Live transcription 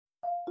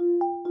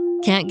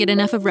Can't get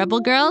enough of Rebel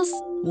Girls?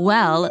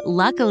 Well,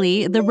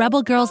 luckily, the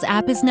Rebel Girls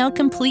app is now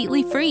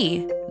completely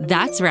free.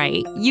 That's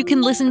right, you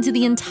can listen to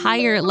the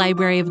entire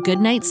library of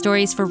goodnight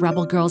stories for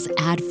Rebel Girls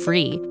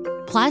ad-free.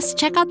 Plus,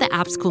 check out the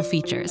app's cool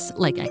features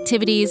like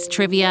activities,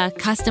 trivia,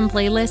 custom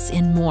playlists,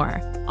 and more.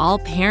 All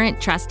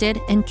parent-trusted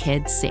and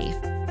kids-safe.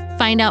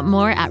 Find out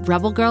more at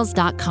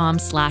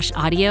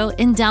rebelgirls.com/audio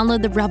and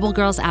download the Rebel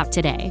Girls app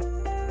today.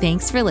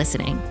 Thanks for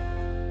listening.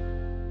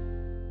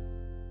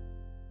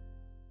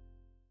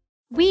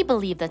 We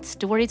believe that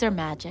stories are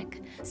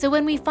magic, so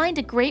when we find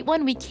a great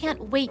one, we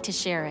can't wait to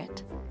share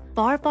it.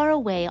 Far, far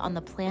away on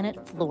the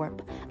planet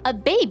Florp, a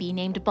baby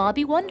named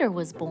Bobby Wonder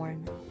was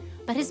born.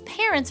 But his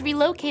parents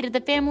relocated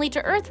the family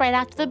to Earth right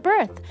after the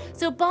birth,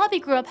 so Bobby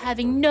grew up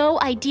having no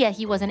idea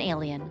he was an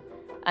alien.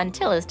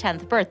 Until his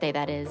 10th birthday,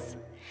 that is.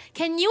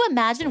 Can you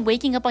imagine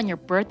waking up on your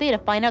birthday to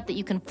find out that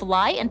you can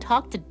fly and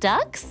talk to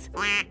ducks?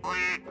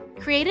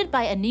 Created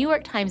by a New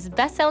York Times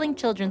best-selling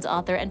children's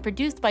author and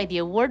produced by the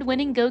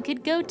award-winning Go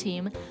Kid Go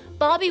team,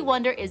 Bobby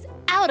Wonder is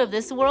out of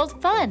this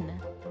world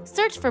fun.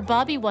 Search for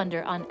Bobby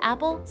Wonder on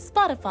Apple,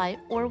 Spotify,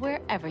 or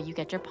wherever you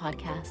get your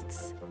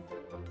podcasts.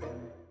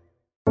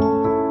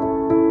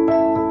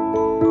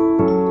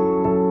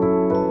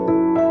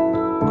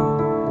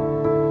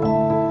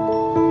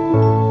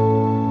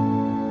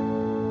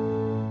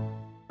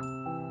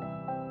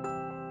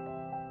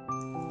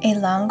 A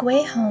Long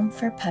Way Home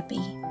for Puppy.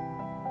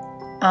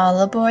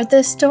 All aboard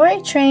the story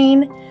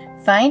train.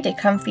 Find a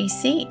comfy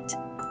seat.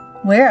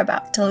 We're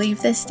about to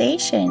leave the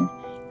station,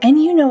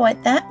 and you know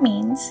what that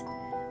means.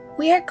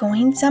 We are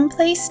going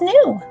someplace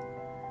new.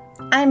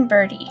 I'm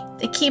Birdie,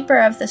 the keeper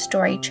of the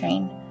story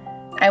train.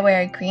 I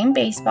wear a green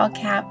baseball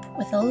cap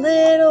with a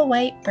little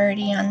white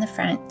birdie on the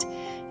front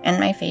and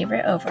my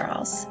favorite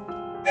overalls.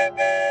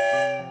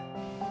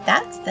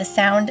 That's the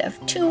sound of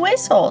 2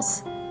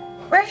 whistles.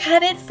 We're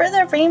headed for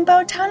the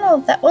rainbow tunnel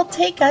that will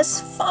take us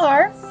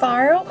far,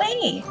 far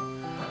away.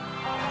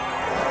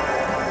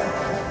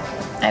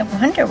 I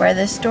wonder where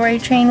the story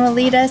train will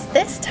lead us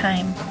this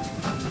time.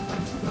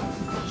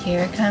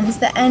 Here comes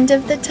the end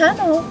of the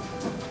tunnel.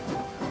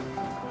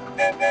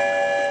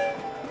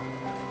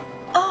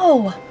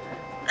 Oh,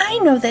 I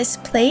know this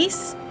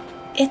place.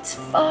 It's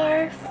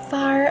far,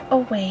 far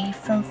away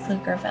from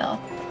Pflugerville,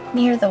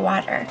 near the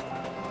water.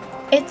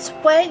 It's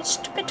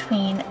wedged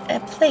between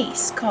a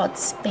place called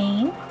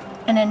Spain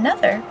and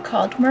another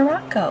called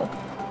Morocco.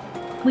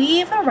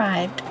 We've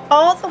arrived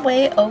all the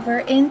way over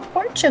in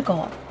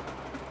Portugal.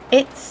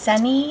 It's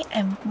sunny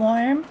and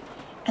warm,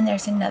 and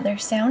there's another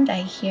sound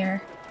I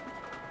hear.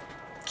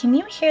 Can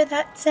you hear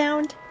that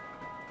sound?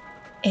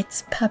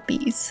 It's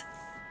puppies.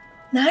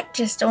 Not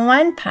just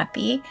one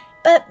puppy,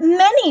 but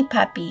many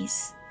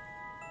puppies.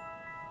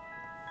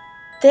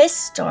 This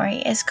story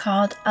is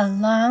called A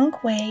Long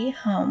Way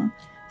Home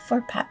for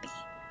Puppy.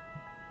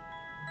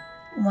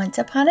 Once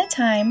upon a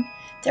time,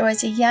 there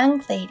was a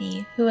young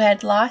lady who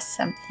had lost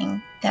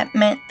something that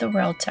meant the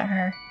world to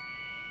her.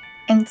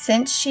 And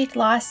since she'd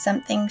lost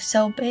something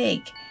so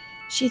big,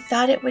 she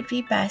thought it would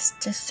be best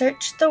to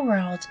search the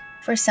world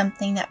for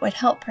something that would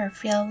help her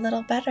feel a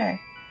little better.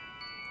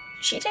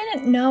 She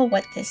didn't know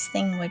what this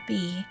thing would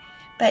be,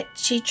 but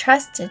she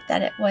trusted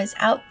that it was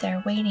out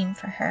there waiting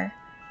for her.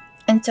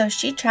 And so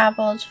she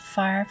traveled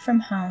far from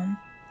home.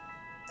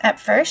 At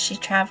first, she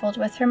traveled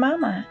with her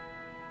mama,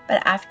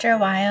 but after a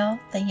while,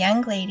 the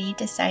young lady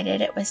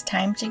decided it was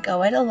time to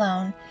go it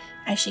alone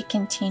as she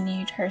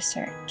continued her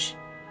search.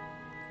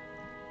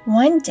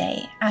 One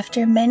day,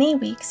 after many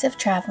weeks of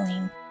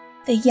traveling,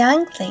 the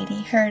young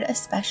lady heard a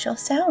special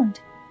sound.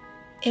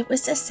 It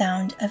was the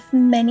sound of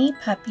many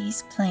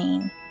puppies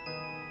playing.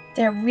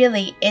 There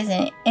really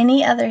isn't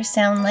any other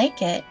sound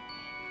like it,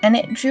 and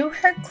it drew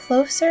her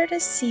closer to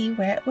see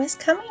where it was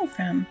coming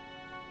from.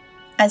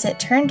 As it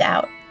turned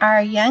out,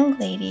 our young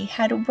lady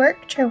had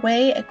worked her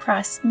way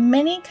across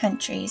many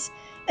countries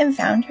and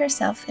found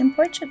herself in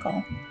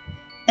Portugal.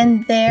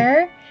 And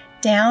there,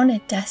 down a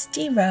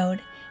dusty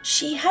road,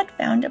 she had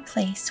found a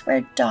place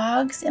where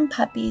dogs and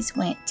puppies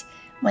went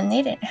when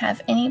they didn't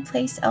have any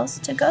place else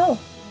to go.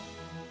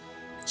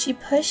 She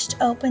pushed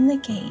open the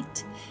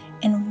gate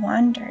and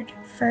wandered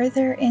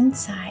further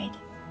inside.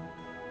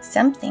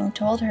 Something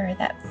told her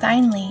that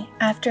finally,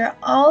 after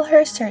all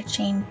her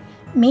searching,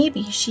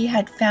 maybe she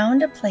had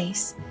found a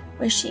place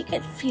where she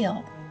could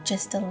feel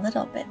just a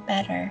little bit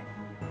better.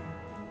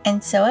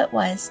 And so it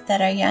was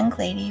that our young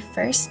lady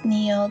first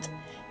kneeled,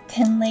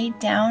 then laid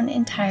down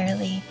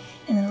entirely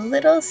in a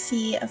little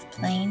sea of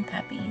playing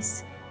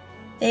puppies.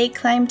 They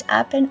climbed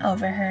up and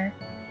over her.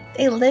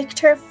 They licked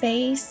her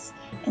face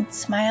and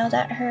smiled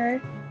at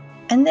her,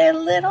 and their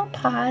little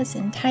paws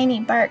and tiny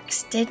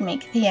barks did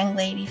make the young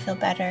lady feel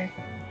better.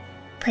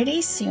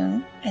 Pretty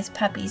soon, as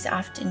puppies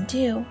often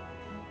do,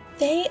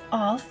 they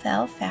all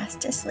fell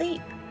fast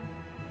asleep,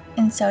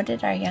 and so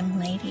did our young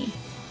lady.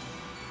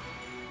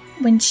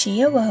 When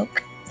she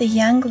awoke, the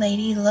young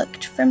lady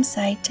looked from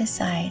side to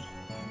side.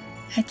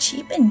 Had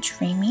she been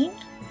dreaming?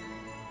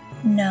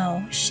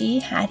 No, she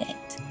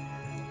hadn't.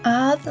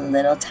 All the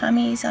little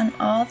tummies on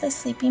all the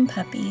sleeping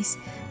puppies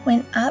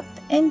went up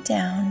and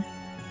down,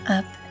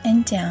 up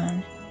and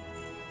down.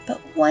 But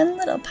one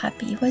little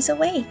puppy was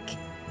awake.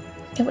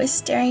 It was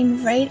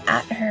staring right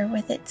at her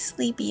with its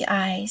sleepy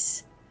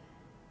eyes.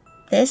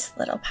 This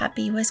little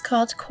puppy was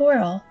called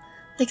Coral,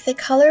 like the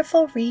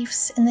colorful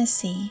reefs in the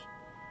sea.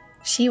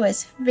 She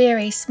was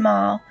very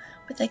small,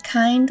 with a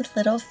kind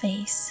little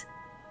face.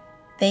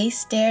 They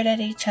stared at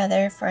each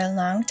other for a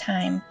long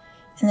time,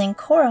 and then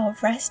Coral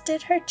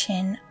rested her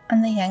chin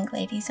on the young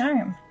lady's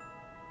arm.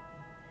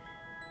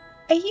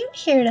 "Are you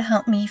here to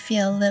help me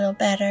feel a little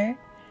better?"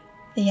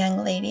 the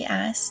young lady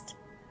asked.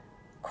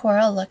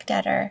 Coral looked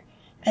at her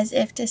as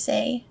if to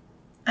say,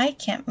 "I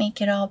can't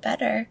make it all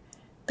better,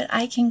 but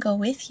I can go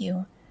with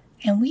you,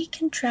 and we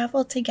can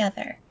travel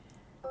together.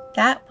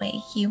 That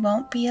way you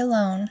won't be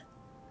alone."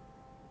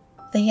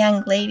 The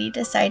young lady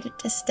decided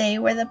to stay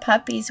where the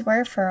puppies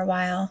were for a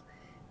while.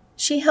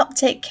 She helped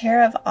take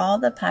care of all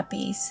the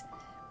puppies,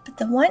 but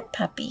the one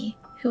puppy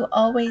who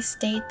always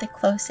stayed the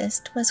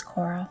closest was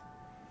Coral.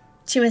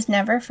 She was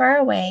never far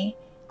away,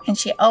 and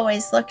she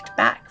always looked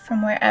back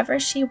from wherever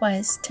she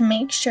was to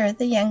make sure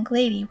the young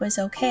lady was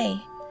okay.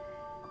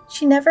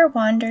 She never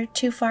wandered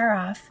too far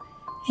off,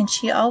 and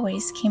she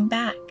always came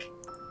back.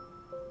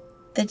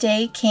 The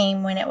day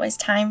came when it was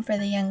time for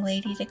the young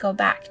lady to go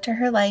back to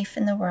her life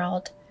in the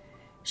world.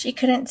 She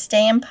couldn't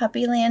stay in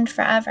Puppyland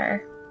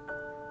forever,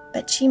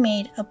 but she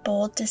made a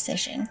bold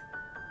decision.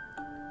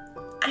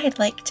 "I'd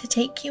like to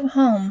take you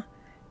home,"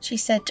 she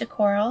said to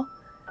Coral,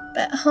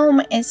 "but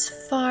home is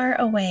far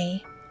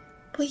away.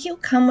 Will you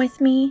come with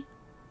me?"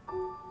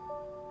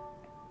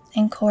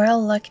 And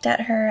Coral looked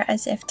at her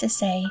as if to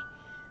say,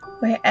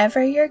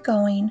 "Wherever you're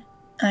going,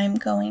 I'm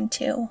going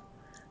too.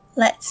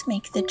 Let's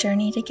make the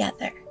journey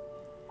together."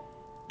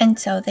 And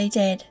so they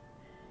did.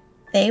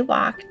 They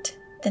walked,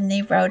 then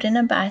they rode in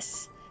a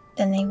bus,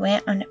 then they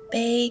went on a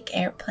big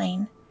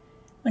airplane.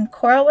 When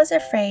Coral was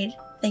afraid,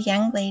 the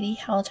young lady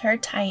held her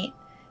tight,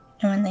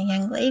 and when the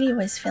young lady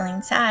was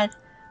feeling sad,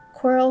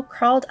 Coral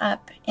crawled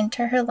up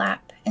into her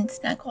lap and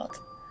snuggled.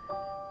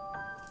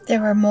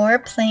 There were more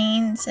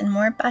planes and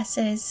more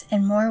buses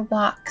and more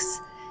walks,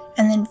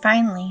 and then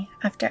finally,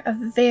 after a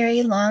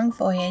very long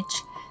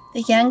voyage,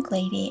 the young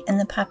lady and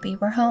the puppy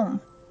were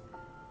home.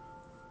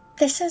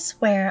 "This is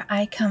where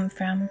I come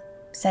from,"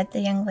 said the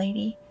young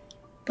lady.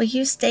 "Will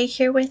you stay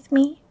here with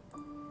me?"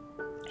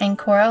 And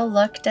Coral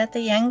looked at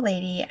the young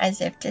lady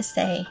as if to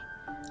say,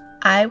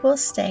 "I will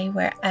stay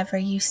wherever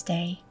you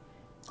stay.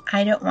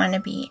 I don't want to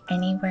be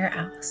anywhere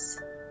else."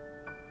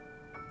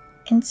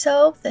 And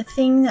so the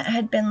thing that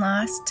had been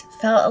lost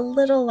felt a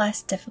little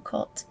less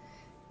difficult,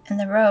 and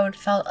the road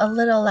felt a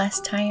little less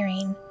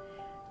tiring,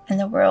 and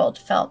the world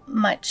felt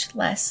much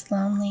less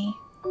lonely.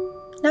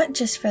 Not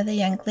just for the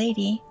young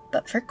lady,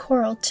 but for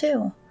Coral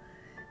too.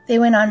 They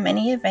went on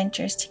many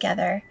adventures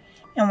together,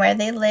 and where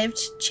they lived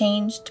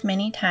changed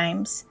many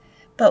times,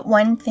 but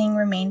one thing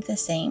remained the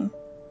same.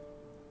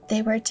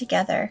 They were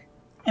together,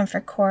 and for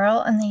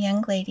Coral and the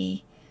young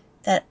lady,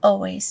 that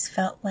always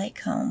felt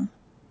like home.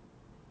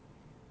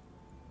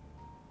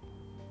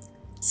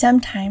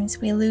 Sometimes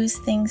we lose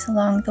things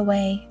along the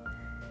way.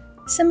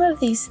 Some of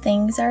these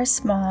things are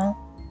small,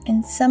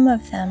 and some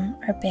of them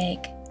are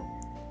big.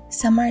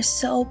 Some are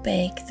so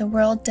big the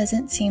world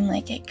doesn't seem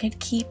like it could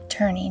keep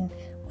turning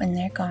when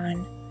they're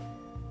gone.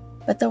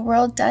 But the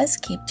world does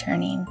keep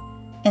turning,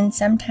 and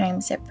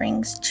sometimes it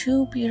brings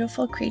two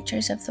beautiful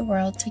creatures of the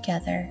world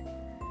together.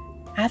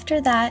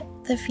 After that,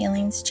 the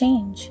feelings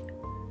change.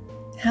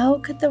 How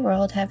could the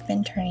world have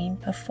been turning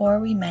before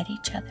we met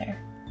each other?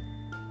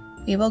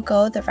 We will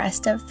go the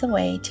rest of the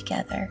way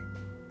together,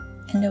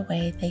 and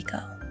away they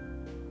go.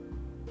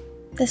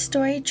 The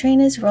story train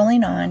is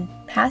rolling on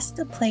past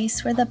the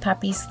place where the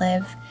puppies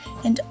live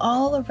and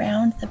all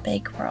around the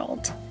big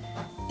world.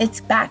 It's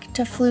back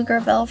to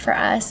Pflugerville for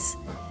us,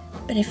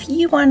 but if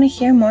you want to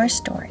hear more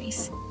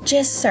stories,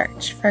 just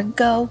search for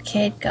Go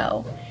Kid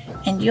Go,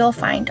 and you'll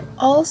find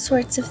all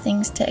sorts of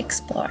things to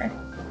explore.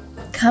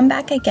 Come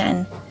back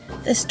again.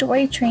 The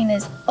story train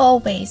is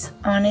always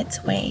on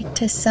its way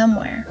to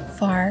somewhere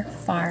far,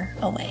 far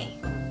away.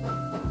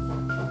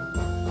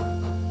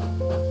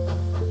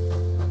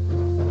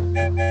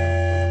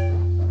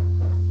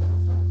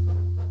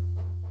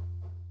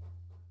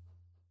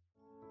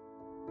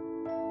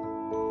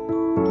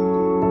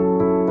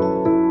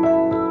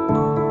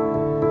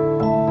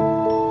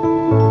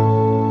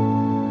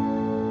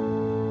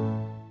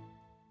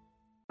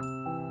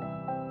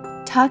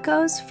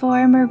 Tacos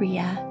for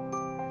Maria.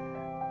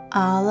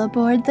 All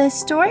aboard the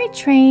story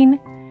train.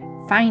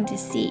 Find a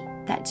seat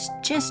that's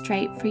just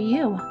right for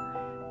you.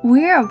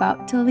 We're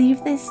about to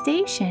leave this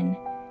station,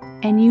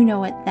 and you know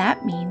what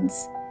that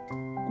means.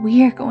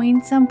 We are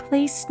going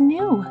someplace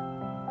new.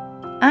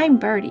 I'm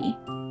Birdie,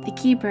 the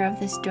keeper of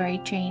the story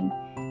train,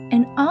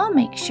 and I'll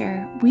make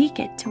sure we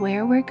get to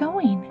where we're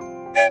going.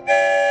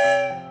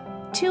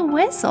 Two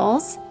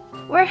whistles.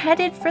 We're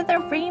headed for the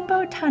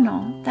rainbow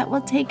tunnel that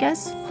will take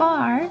us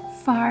far,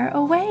 far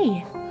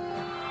away.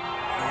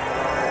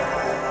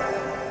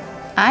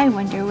 I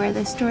wonder where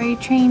the story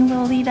train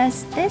will lead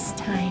us this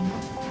time.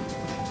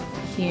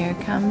 Here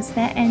comes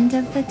the end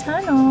of the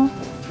tunnel.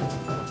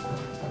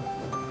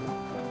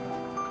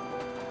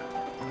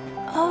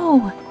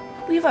 Oh,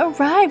 we've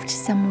arrived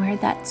somewhere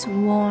that's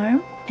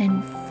warm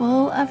and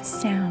full of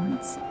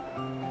sounds.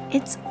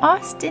 It's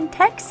Austin,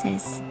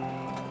 Texas,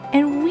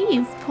 and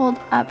we've pulled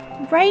up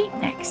right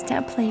next to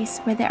a place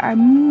where there are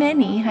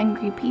many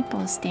hungry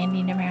people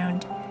standing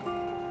around.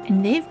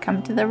 And they've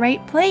come to the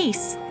right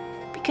place,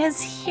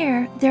 because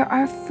here there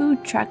are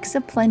food trucks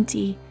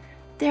aplenty.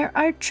 There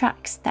are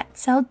trucks that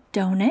sell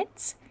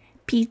donuts,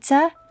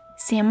 pizza,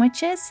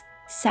 sandwiches,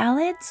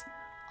 salads,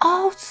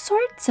 all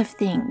sorts of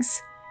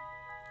things.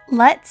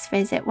 Let's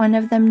visit one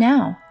of them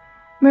now,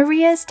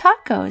 Maria's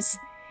Tacos,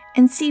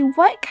 and see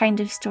what kind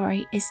of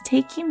story is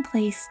taking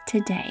place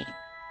today.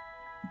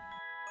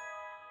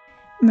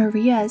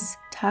 Maria's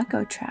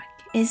taco truck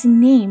is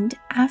named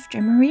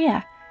after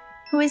Maria,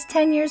 who is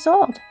 10 years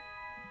old.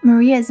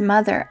 Maria's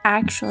mother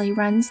actually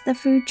runs the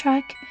food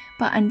truck,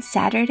 but on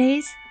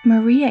Saturdays,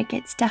 Maria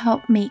gets to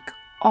help make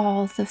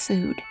all the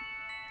food.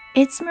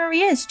 It's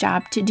Maria's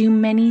job to do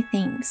many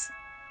things.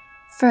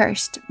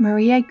 First,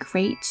 Maria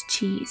grates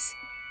cheese.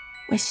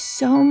 With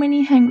so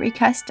many hungry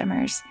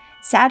customers,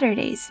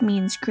 Saturdays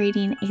means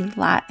grating a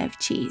lot of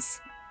cheese.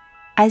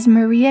 As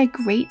Maria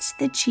grates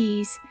the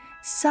cheese,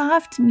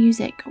 soft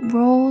music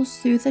rolls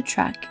through the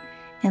truck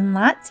and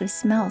lots of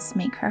smells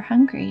make her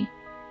hungry.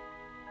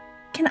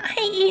 "Can I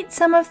eat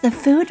some of the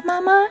food,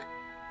 Mama?"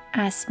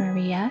 asks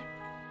Maria.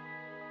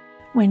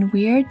 "When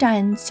we're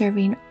done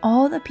serving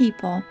all the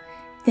people,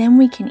 then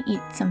we can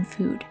eat some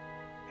food,"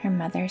 her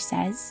mother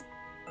says.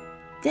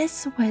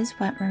 This was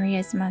what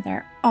Maria's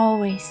mother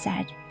always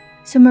said,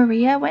 so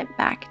Maria went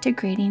back to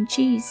grating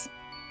cheese.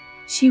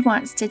 She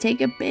wants to take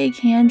a big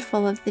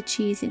handful of the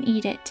cheese and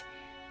eat it,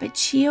 but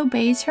she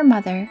obeys her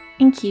mother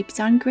and keeps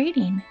on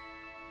grating.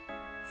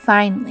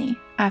 Finally,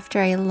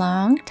 after a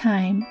long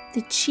time,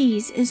 the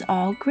cheese is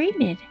all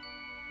grated.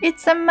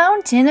 It's a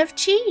mountain of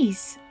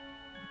cheese.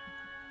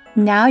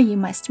 "Now you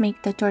must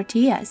make the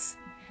tortillas,"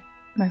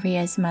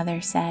 Maria's mother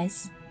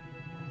says.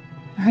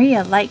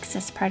 Maria likes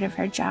this part of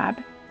her job.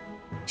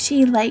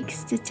 She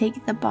likes to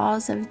take the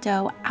balls of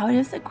dough out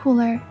of the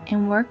cooler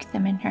and work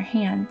them in her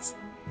hands.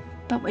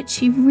 But what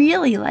she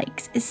really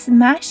likes is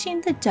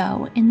smashing the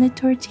dough in the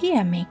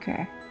tortilla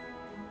maker.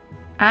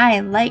 "I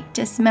like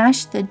to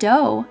smash the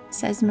dough,"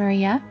 says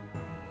Maria.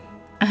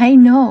 "I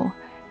know,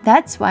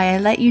 that's why I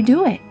let you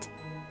do it,"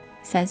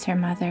 says her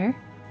mother.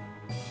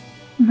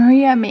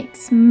 Maria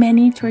makes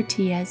many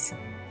tortillas,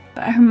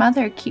 but her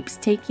mother keeps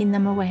taking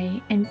them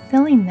away and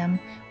filling them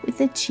with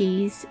the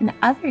cheese and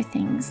other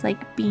things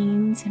like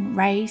beans and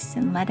rice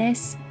and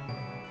lettuce.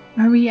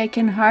 Maria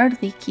can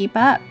hardly keep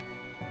up.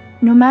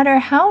 No matter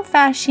how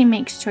fast she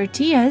makes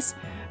tortillas,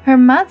 her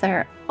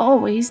mother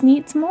always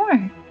needs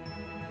more.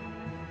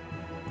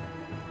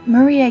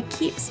 Maria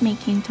keeps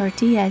making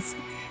tortillas,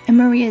 and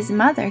Maria's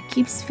mother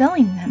keeps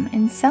filling them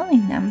and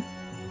selling them.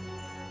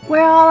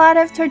 "We're all out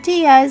of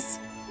tortillas,"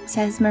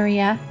 says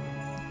Maria.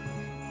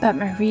 But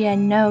Maria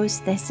knows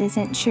this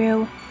isn't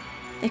true.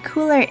 The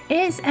cooler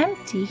is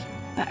empty,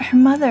 but her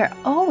mother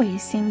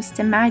always seems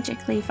to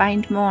magically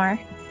find more.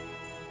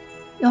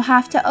 "You'll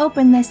have to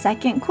open the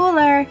second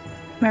cooler,"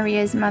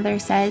 Maria's mother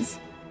says.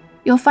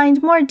 "You'll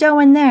find more dough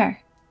in there."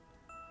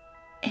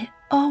 It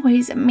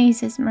always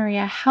amazes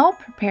Maria how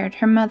prepared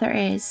her mother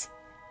is.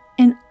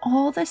 In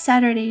all the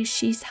Saturdays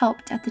she's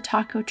helped at the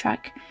taco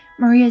truck,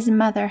 Maria's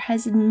mother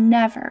has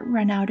never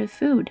run out of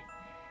food.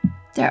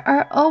 There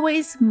are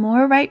always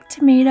more ripe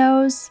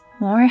tomatoes,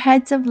 more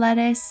heads of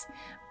lettuce,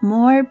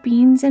 more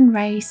beans and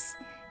rice,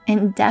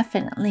 and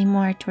definitely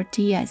more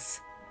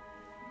tortillas.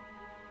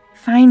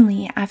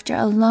 Finally, after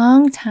a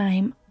long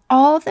time,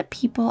 all the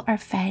people are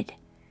fed.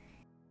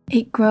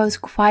 It grows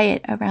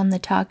quiet around the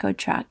taco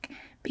truck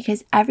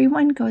because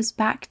everyone goes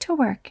back to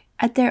work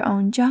at their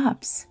own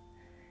jobs.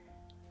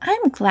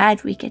 "I'm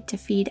glad we get to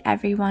feed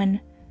everyone,"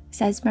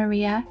 says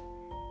Maria.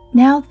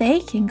 "Now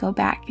they can go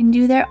back and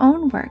do their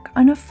own work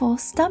on a full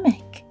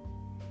stomach."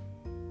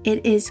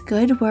 "It is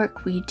good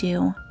work we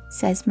do,"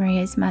 says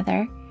Maria's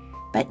mother,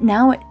 "but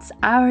now it's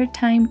our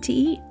time to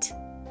eat."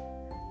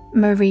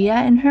 Maria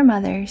and her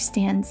mother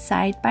stand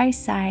side by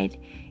side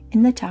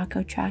in the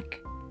taco truck.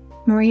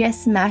 Maria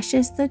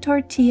smashes the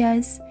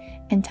tortillas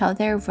until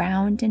they're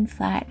round and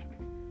flat.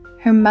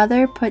 Her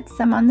mother puts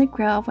them on the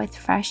grill with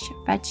fresh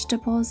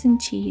vegetables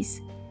and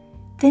cheese.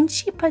 Then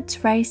she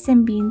puts rice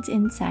and beans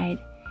inside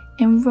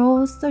and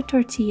rolls the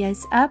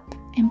tortillas up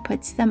and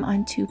puts them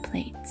on 2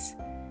 plates.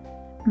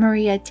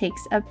 Maria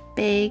takes a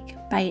big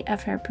bite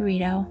of her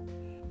burrito.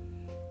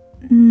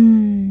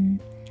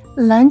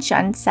 Lunch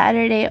on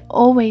Saturday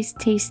always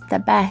tastes the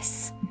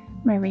best,"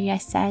 Maria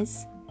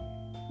says.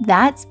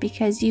 "That's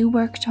because you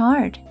worked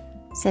hard,"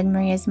 said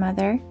Maria's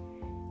mother,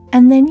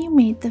 "and then you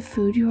made the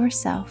food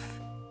yourself."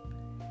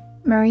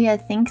 Maria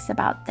thinks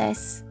about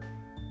this.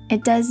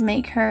 It does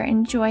make her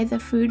enjoy the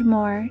food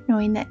more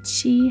knowing that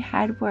she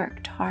had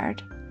worked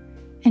hard.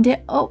 and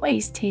it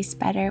always tastes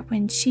better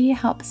when she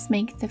helps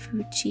make the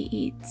food she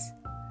eats.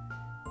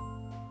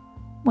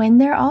 When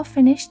they're all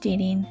finished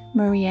eating,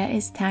 Maria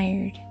is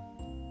tired.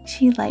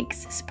 She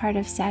likes this part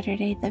of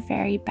Saturday the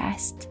very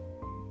best.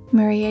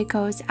 Maria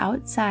goes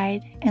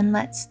outside and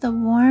lets the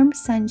warm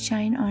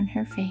sunshine on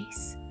her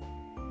face.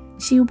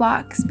 She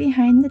walks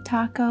behind the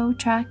taco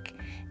truck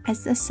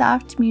as the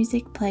soft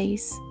music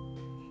plays.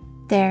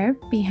 There,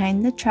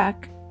 behind the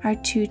truck, are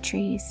 2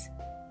 trees,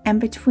 and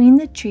between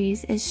the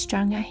trees is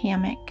strung a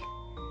hammock.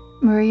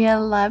 Maria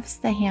loves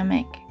the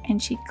hammock,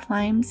 and she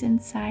climbs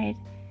inside.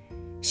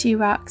 She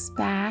rocks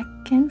back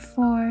and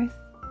forth,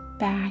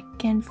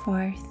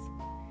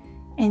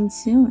 and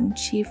soon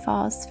she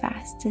falls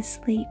fast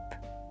asleep.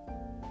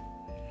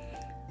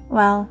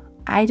 Well,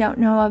 I don't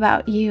know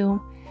about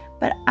you,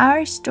 but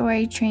our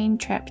story train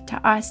trip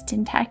to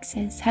Austin,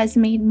 Texas has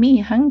made me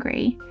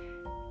hungry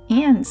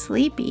and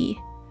sleepy.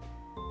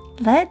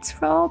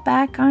 Let's roll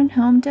back on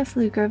home to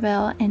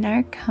Pflugerville in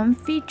our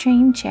comfy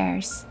train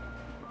chairs.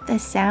 The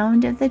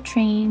sound of the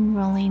train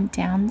rolling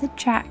down the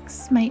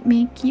tracks might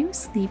make you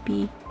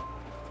sleepy.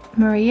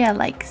 Maria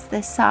likes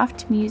the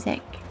soft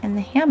music and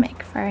the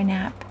hammock for a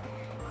nap,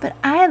 but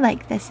I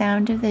like the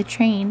sound of the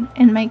train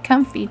and my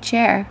comfy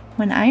chair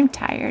when I'm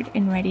tired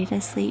and ready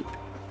to sleep.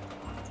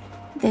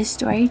 The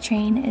story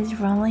train is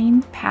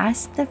rolling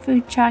past the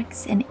food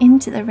trucks and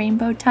into the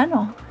Rainbow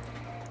Tunnel.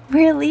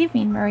 We're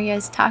leaving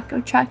Maria's taco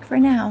truck for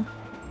now.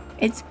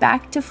 It's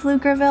back to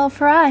Pflugerville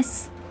for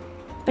us.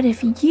 But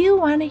if you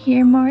want to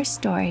hear more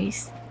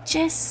stories,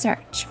 just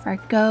search for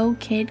Go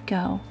Kid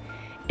Go,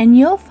 and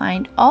you'll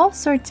find all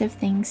sorts of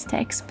things to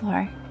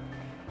explore.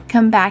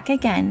 Come back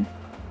again.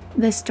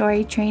 The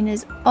story train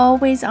is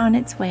always on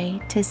its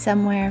way to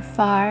somewhere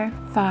far,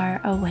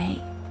 far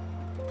away.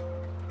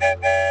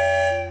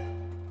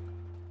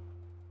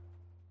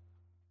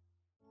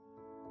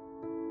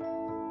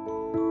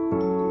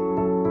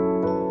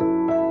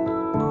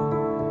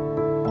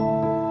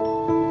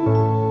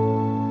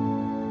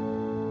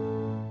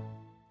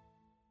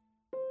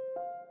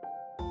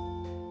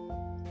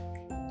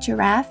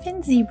 Giraffe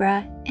and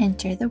Zebra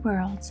enter the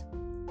world.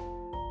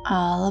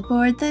 All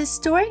aboard the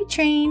story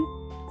train.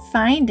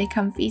 Find a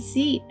comfy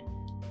seat.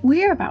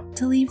 We're about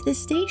to leave the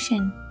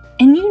station,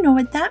 and you know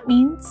what that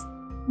means.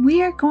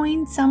 We're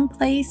going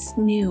someplace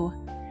new.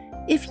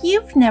 If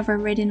you've never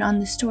ridden on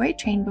the story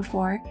train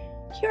before,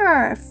 here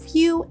are a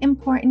few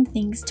important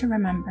things to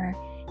remember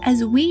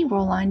as we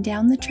roll on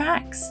down the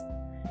tracks.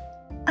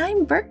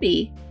 I'm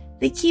Birdie,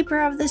 the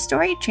keeper of the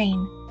story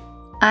train.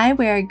 I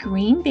wear a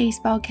green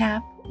baseball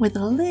cap with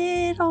a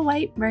little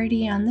white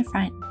birdie on the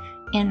front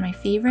and my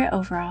favorite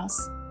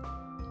overalls.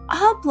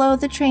 I'll blow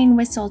the train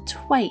whistle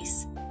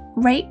twice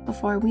right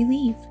before we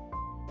leave.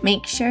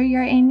 Make sure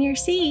you're in your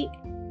seat.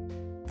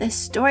 The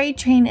story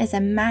train is a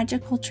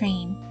magical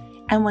train,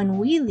 and when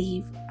we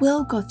leave,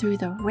 we'll go through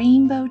the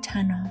Rainbow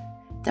Tunnel.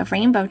 The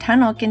Rainbow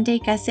Tunnel can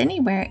take us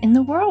anywhere in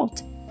the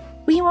world.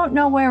 We won't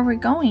know where we're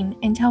going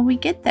until we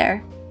get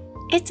there.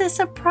 It's a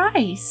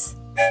surprise.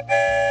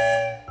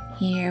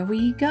 Here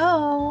we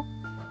go.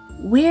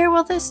 Where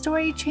will the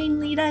story train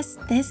lead us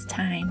this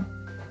time?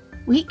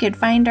 We could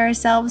find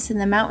ourselves in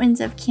the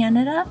mountains of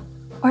Canada,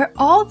 or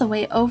all the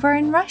way over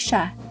in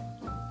Russia,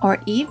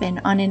 or even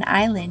on an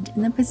island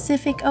in the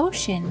Pacific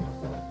Ocean.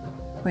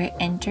 We're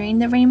entering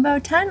the Rainbow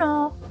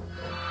Tunnel.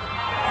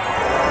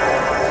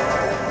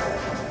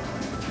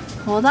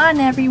 Hold on,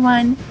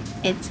 everyone.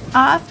 It's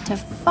off to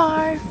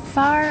far,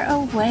 far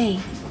away.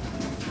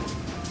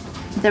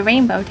 The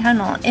Rainbow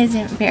Tunnel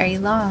isn't very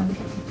long,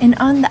 and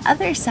on the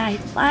other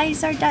side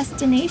lies our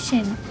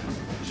destination.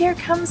 Here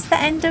comes the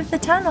end of the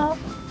tunnel.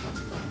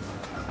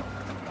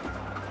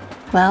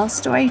 Well,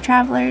 story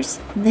travelers,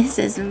 this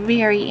is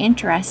very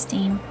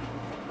interesting.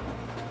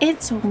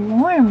 It's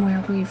warm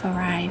where we've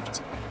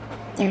arrived.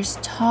 There's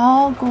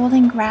tall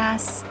golden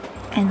grass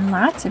and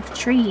lots of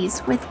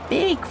trees with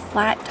big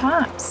flat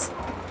tops.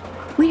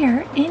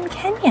 We're in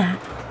Kenya,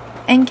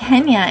 and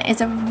Kenya is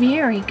a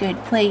very good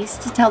place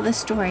to tell the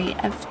story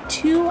of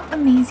 2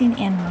 amazing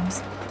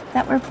animals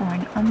that were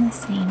born on the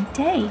same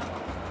day.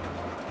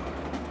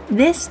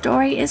 This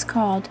story is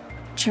called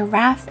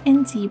Giraffe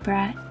and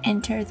Zebra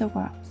Enter the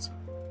World.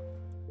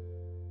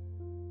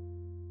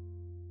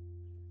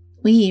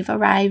 We've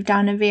arrived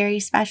on a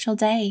very special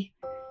day,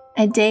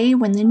 a day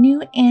when the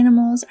new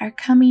animals are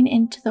coming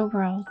into the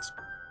world.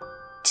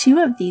 2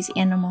 of these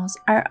animals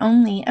are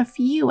only a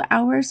few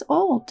hours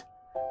old.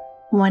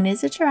 One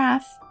is a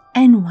giraffe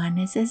and one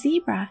is a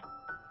zebra.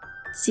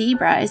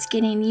 Zebra is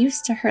getting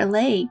used to her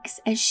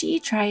legs as she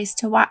tries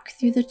to walk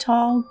through the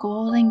tall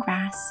golden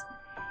grass,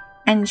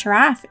 and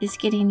Giraffe is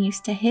getting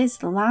used to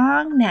his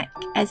long neck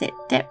as it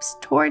dips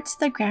towards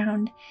the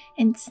ground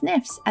and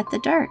sniffs at the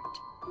dirt.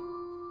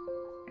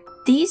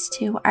 These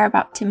 2 are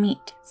about to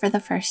meet for the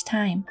first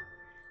time.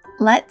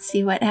 Let's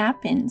see what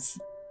happens.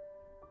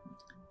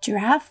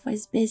 Giraffe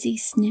was busy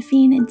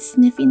sniffing and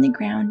sniffing the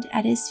ground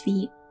at his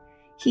feet.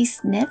 He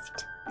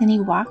sniffed, then he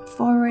walked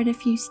forward a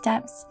few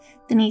steps,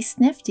 then he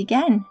sniffed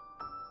again.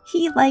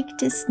 He liked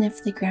to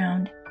sniff the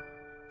ground.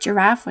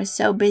 Giraffe was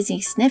so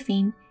busy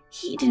sniffing,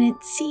 he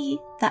didn't see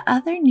the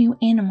other new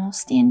animal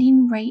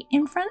standing right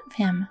in front of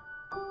him.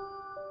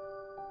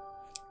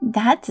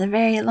 "That's a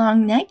very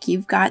long neck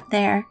you've got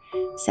there,"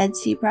 said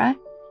Zebra.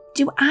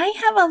 "Do I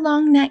have a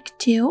long neck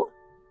too?"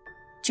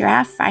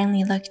 Giraffe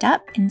finally looked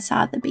up and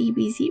saw the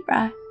baby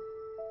zebra.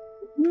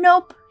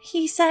 "Nope,"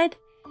 he said,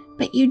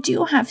 "but you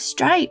do have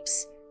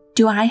stripes.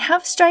 Do I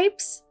have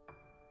stripes?"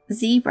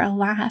 Zebra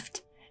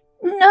laughed.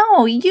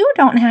 "No, you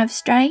don't have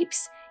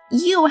stripes.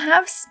 You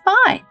have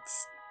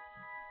spots."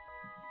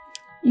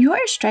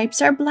 "Your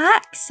stripes are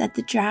black," said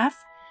the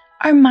giraffe.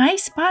 "Are my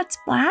spots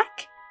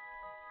black?"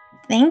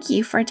 "Thank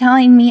you for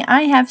telling me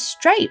I have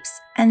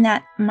stripes and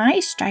that my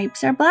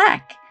stripes are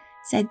black,"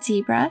 said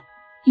Zebra.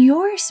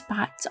 "Your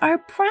spots are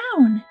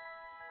brown."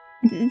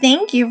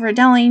 "Thank you for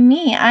telling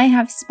me I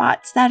have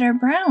spots that are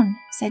brown,"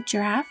 said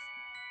Giraffe.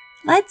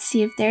 "Let's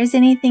see if there's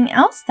anything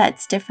else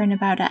that's different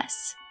about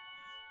us."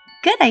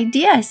 "Good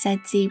idea,"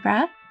 said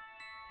Zebra.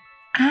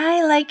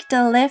 "I like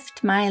to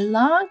lift my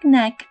long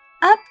neck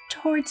up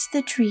towards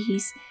the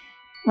trees.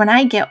 When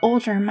I get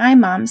older, my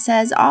mom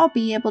says I'll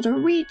be able to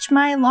reach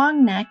my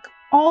long neck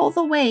all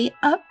the way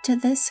up to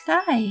the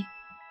sky.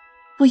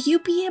 Will you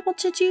be able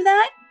to do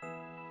that?"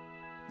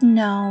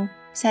 "No,"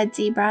 said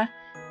Zebra.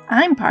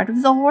 "I'm part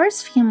of the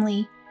horse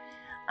family.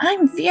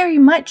 I'm very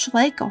much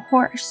like a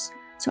horse,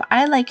 so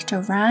I like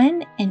to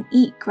run and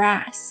eat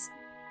grass."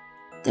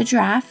 The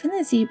giraffe and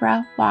the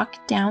zebra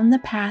walked down the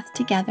path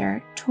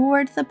together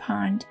toward the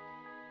pond.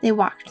 They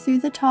walked through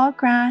the tall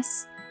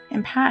grass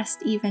and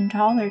past even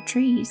taller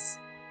trees.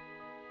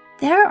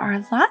 "There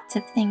are lots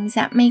of things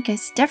that make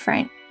us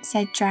different,"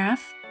 said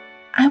Giraffe.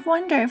 "I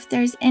wonder if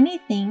there's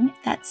anything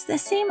that's the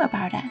same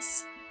about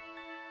us."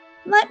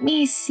 "Let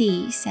me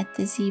see," said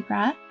the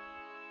zebra.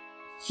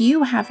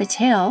 "You have a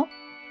tail.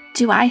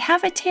 Do I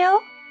have a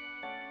tail?"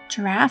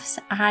 Giraffe's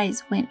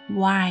eyes went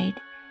wide.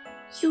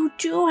 "You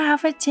do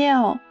have a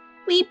tail.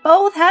 We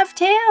both have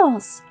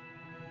tails."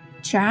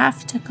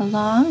 Giraffe took a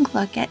long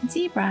look at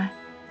Zebra.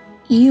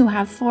 "You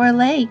have 4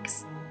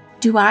 legs.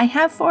 Do I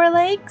have 4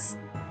 legs?"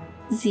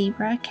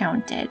 Zebra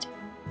counted.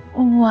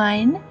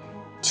 1,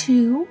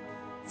 2,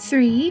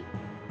 3,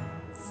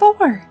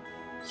 4.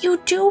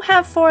 You do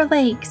have 4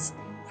 legs.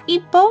 We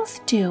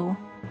both do.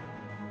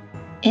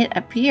 "It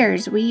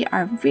appears we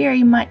are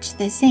very much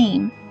the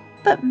same,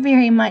 but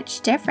very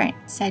much different,"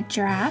 said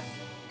Giraffe.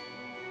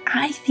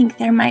 "I think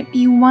there might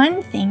be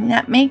one thing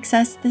that makes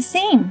us the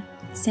same,"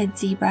 said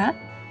Zebra.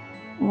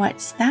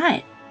 "What's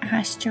that?"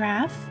 asked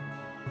Giraffe.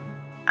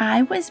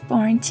 "I was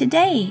born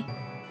today.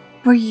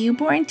 Were you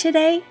born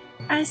today?"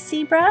 asked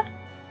Zebra.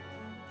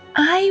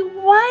 "I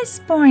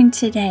was born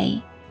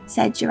today,"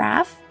 said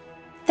Giraffe.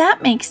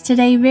 "That makes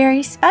today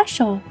very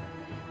special.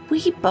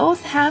 We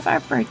both have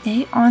our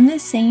birthday on the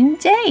same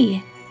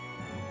day."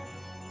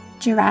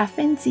 Giraffe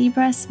and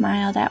Zebra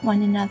smiled at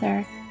one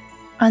another.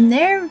 On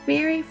their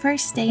very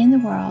first day in the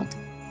world,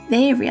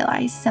 they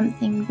realized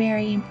something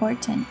very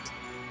important.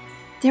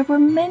 There were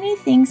many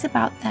things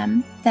about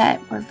them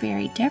that were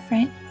very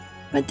different,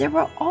 but there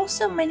were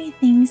also many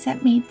things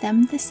that made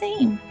them the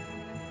same.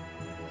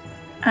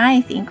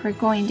 "I think we're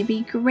going to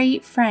be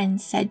great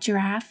friends," said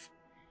Giraffe.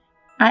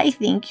 "I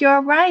think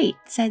you're right,"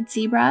 said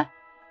Zebra.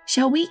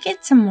 "Shall we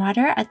get some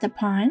water at the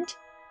pond?"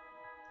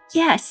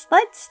 "Yes,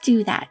 let's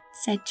do that,"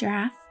 said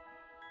Giraffe.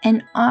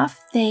 And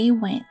off they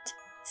went,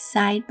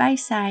 side by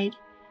side,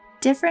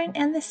 different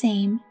and the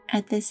same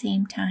at the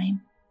same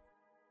time.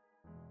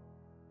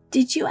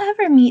 Did you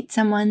ever meet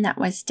someone that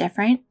was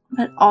different,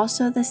 but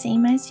also the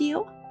same as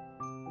you?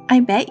 I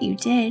bet you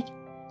did.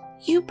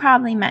 You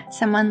probably met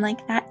someone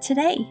like that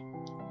today.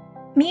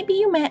 Maybe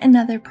you met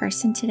another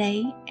person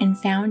today and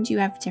found you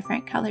have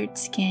different colored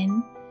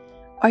skin,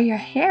 or your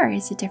hair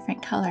is a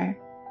different color,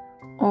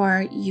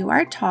 or you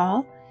are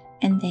tall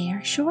and they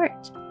are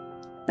short.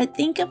 But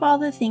think of all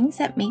the things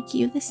that make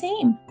you the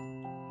same.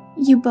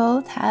 You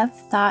both have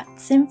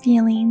thoughts and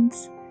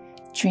feelings,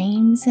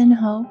 dreams and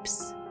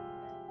hopes.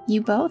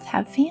 You both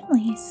have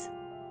families.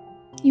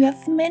 You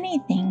have many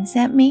things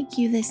that make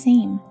you the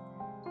same.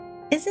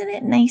 Isn't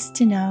it nice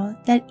to know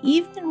that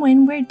even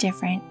when we're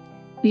different,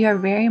 we are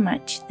very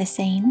much the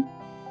same?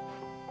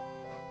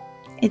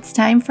 It's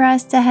time for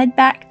us to head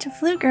back to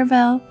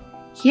Pflugerville.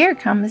 Here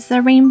comes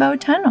the Rainbow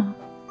Tunnel.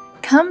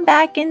 Come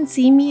back and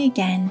see me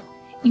again.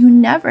 You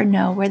never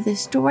know where the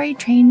story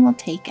train will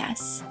take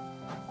us.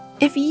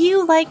 If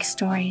you like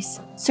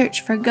stories,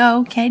 search for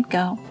Go Kid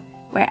Go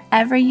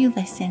wherever you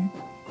listen,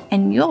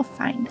 and you'll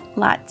find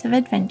lots of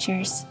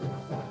adventures.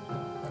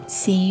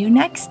 See you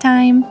next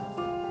time.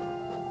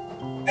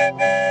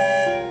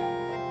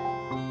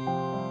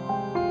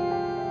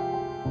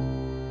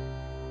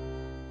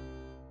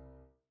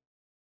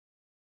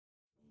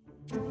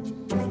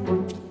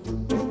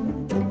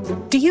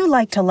 Do you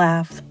like to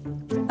laugh?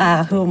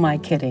 Who am I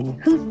kidding?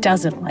 Who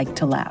doesn't like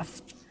to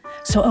laugh?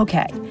 So,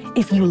 okay,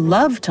 if you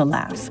love to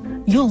laugh,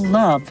 you'll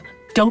love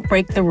Don't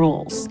Break the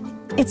Rules.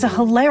 It's a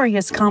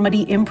hilarious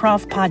comedy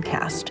improv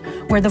podcast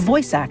where the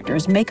voice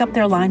actors make up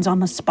their lines on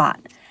the spot,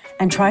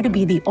 and try to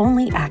be the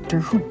only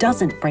actor who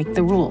doesn't break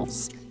the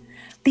rules.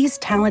 These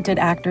talented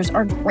actors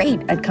are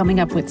great at coming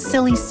up with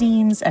silly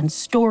scenes and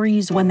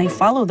stories when they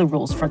follow the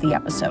rules for the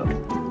episode.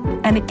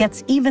 And it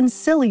gets even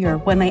sillier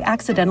when they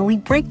accidentally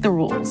break the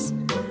rules.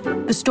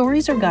 The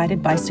stories are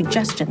guided by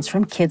suggestions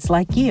from kids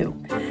like you,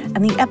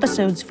 and the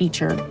episodes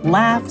feature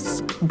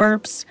laughs,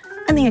 burps,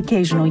 and the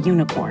occasional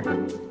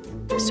unicorn.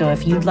 So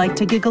if you'd like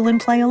to giggle and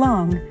play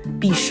along,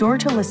 be sure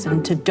to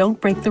listen to Don't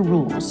Break the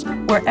Rules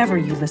wherever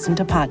you listen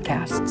to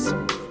podcasts.